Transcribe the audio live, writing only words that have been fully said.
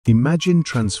Imagine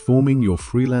transforming your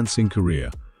freelancing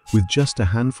career with just a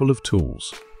handful of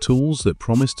tools that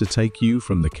promise to take you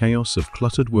from the chaos of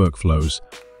cluttered workflows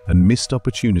and missed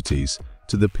opportunities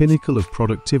to the pinnacle of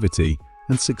productivity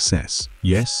and success.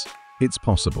 Yes, it's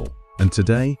possible. And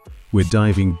today, we're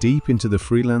diving deep into the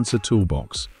Freelancer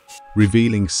Toolbox,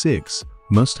 revealing 6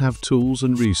 must-have tools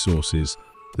and resources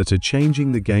that are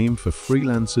changing the game for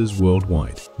freelancers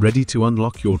worldwide. Ready to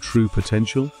unlock your true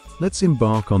potential? Let's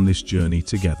embark on this journey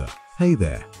together. Hey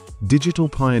there, digital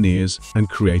pioneers and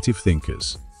creative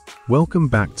thinkers. Welcome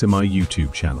back to my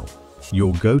YouTube channel,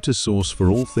 your go-to source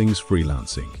for all things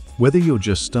freelancing. Whether you're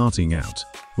just starting out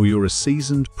or you're a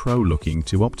seasoned pro looking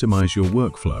to optimize your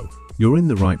workflow, you're in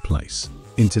the right place.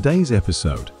 In today's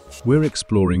episode, we're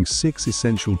exploring 6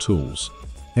 essential tools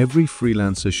every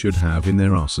freelancer should have in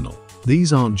their arsenal.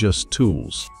 These aren't just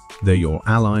tools, they're your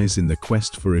allies in the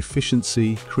quest for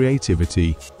efficiency,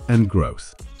 creativity, and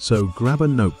growth. So grab a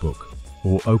notebook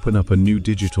or open up a new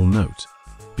digital note,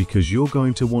 because you're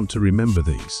going to want to remember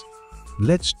these.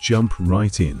 Let's jump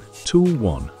right in. Tool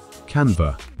 1.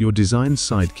 Canva, your design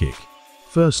sidekick.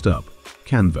 First up,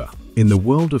 Canva. In the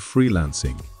world of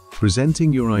freelancing,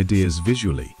 presenting your ideas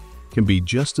visually can be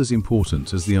just as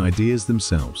important as the ideas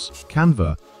themselves.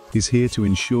 Canva is here to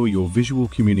ensure your visual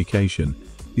communication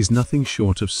is nothing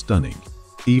short of stunning,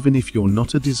 even if you're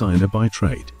not a designer by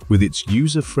trade. With its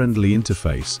user-friendly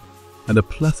interface and a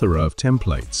plethora of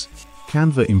templates,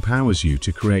 Canva empowers you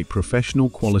to create professional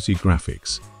quality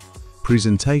graphics,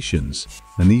 presentations,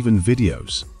 and even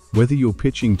videos. Whether you're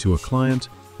pitching to a client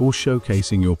or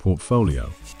showcasing your portfolio,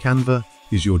 Canva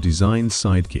is your design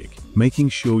sidekick, making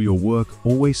sure your work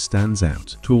always stands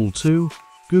out. Tool 2.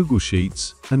 Google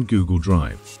Sheets and Google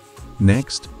Drive.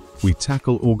 Next, we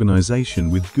tackle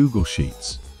organization with Google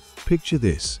Sheets. Picture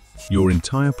this, your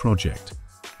entire project,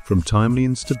 from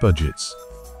timelines to budgets,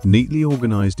 neatly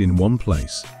organized in one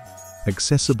place,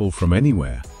 accessible from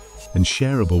anywhere, and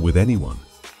shareable with anyone.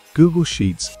 Google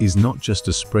Sheets is not just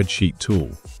a spreadsheet tool,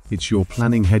 it's your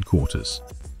planning headquarters.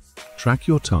 Track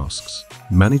your tasks,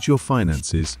 manage your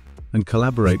finances, and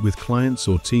collaborate with clients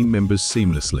or team members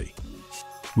seamlessly.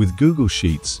 With Google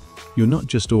Sheets, you're not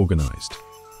just organized,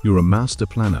 you're a master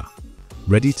planner,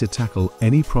 ready to tackle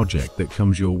any project that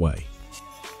comes your way.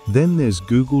 Then there's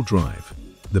Google Drive,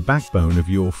 the backbone of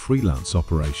your freelance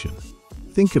operation.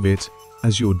 Think of it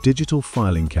as your digital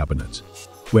filing cabinet,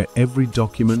 where every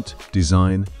document,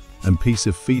 design, and piece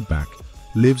of feedback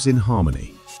lives in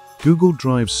harmony. Google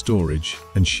Drive's storage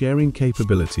and sharing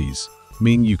capabilities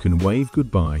mean you can wave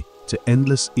goodbye to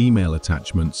endless email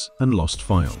attachments and lost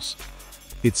files.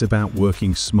 It's about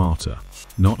working smarter,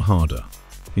 not harder,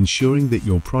 ensuring that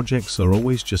your projects are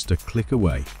always just a click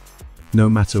away, no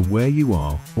matter where you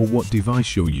are or what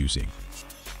device you're using.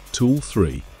 Tool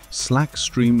 3. Slack,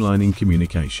 streamlining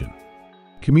communication.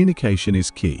 Communication is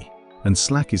key, and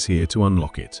Slack is here to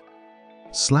unlock it.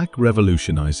 Slack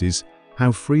revolutionizes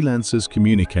how freelancers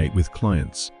communicate with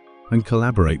clients and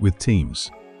collaborate with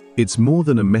teams. It's more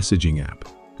than a messaging app.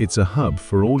 It's a hub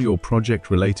for all your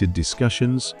project-related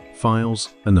discussions,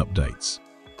 files, and updates.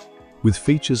 With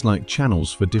features like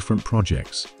channels for different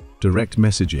projects, direct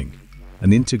messaging,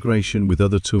 and integration with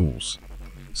other tools,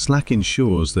 Slack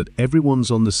ensures that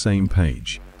everyone's on the same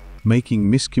page, making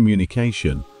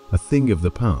miscommunication a thing of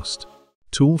the past.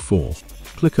 Tool 4.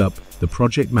 ClickUp, the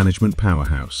project management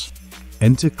powerhouse.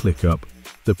 Enter ClickUp,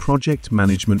 the project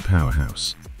management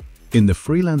powerhouse. In the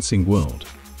freelancing world,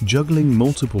 juggling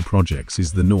multiple projects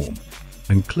is the norm,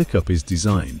 and ClickUp is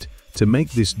designed to make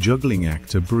this juggling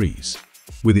act a breeze.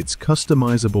 With its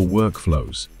customizable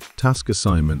workflows, task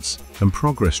assignments, and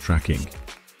progress tracking,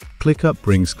 ClickUp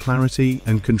brings clarity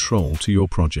and control to your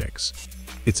projects.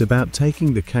 It's about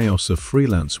taking the chaos of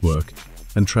freelance work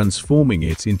and transforming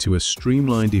it into a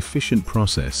streamlined, efficient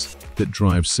process that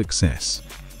drives success.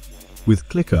 With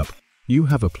ClickUp, you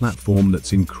have a platform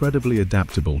that's incredibly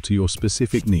adaptable to your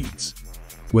specific needs.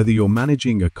 Whether you're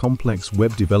managing a complex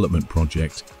web development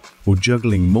project or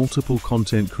juggling multiple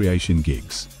content creation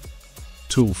gigs.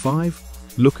 Tool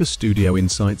 5. Looker Studio,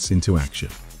 insights into action.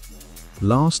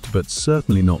 Last but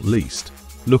certainly not least,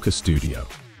 Looker Studio.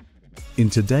 In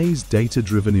today's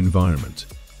data-driven environment,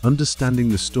 understanding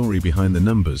the story behind the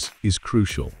numbers is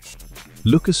crucial.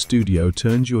 Looker Studio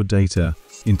turns your data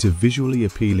into visually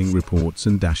appealing reports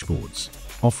and dashboards,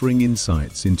 offering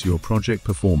insights into your project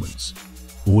performance,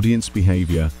 audience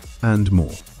behavior, and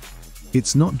more.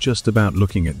 It's not just about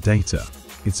looking at data,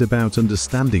 it's about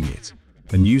understanding it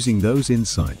and using those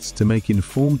insights to make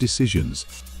informed decisions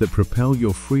that propel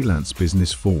your freelance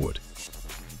business forward.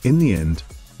 In the end,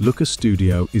 Looker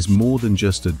Studio is more than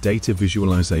just a data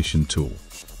visualization tool.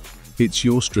 It's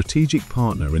your strategic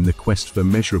partner in the quest for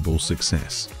measurable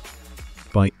success.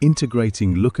 By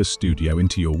integrating Looker Studio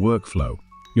into your workflow,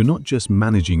 you're not just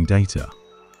managing data,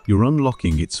 you're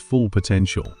unlocking its full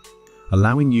potential,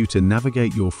 allowing you to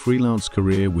navigate your freelance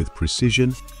career with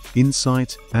precision,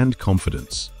 insight, and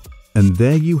confidence. And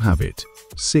there you have it,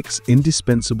 6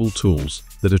 indispensable tools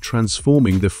that are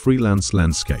transforming the freelance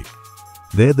landscape.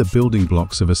 They're the building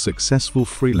blocks of a successful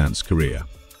freelance career.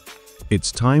 It's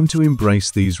time to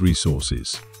embrace these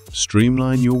resources,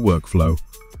 streamline your workflow,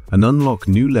 and unlock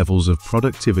new levels of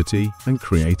productivity and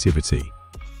creativity.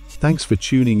 Thanks for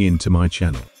tuning in to my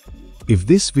channel. If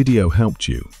this video helped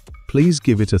you, please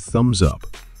give it a thumbs up,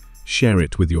 share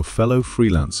it with your fellow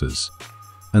freelancers,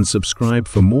 and subscribe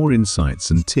for more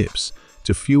insights and tips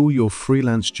to fuel your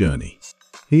freelance journey.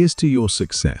 Here's to your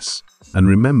success, and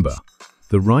remember,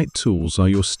 the right tools are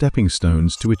your stepping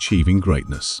stones to achieving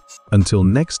greatness. Until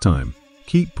next time,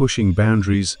 keep pushing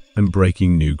boundaries and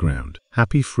breaking new ground.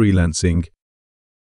 Happy freelancing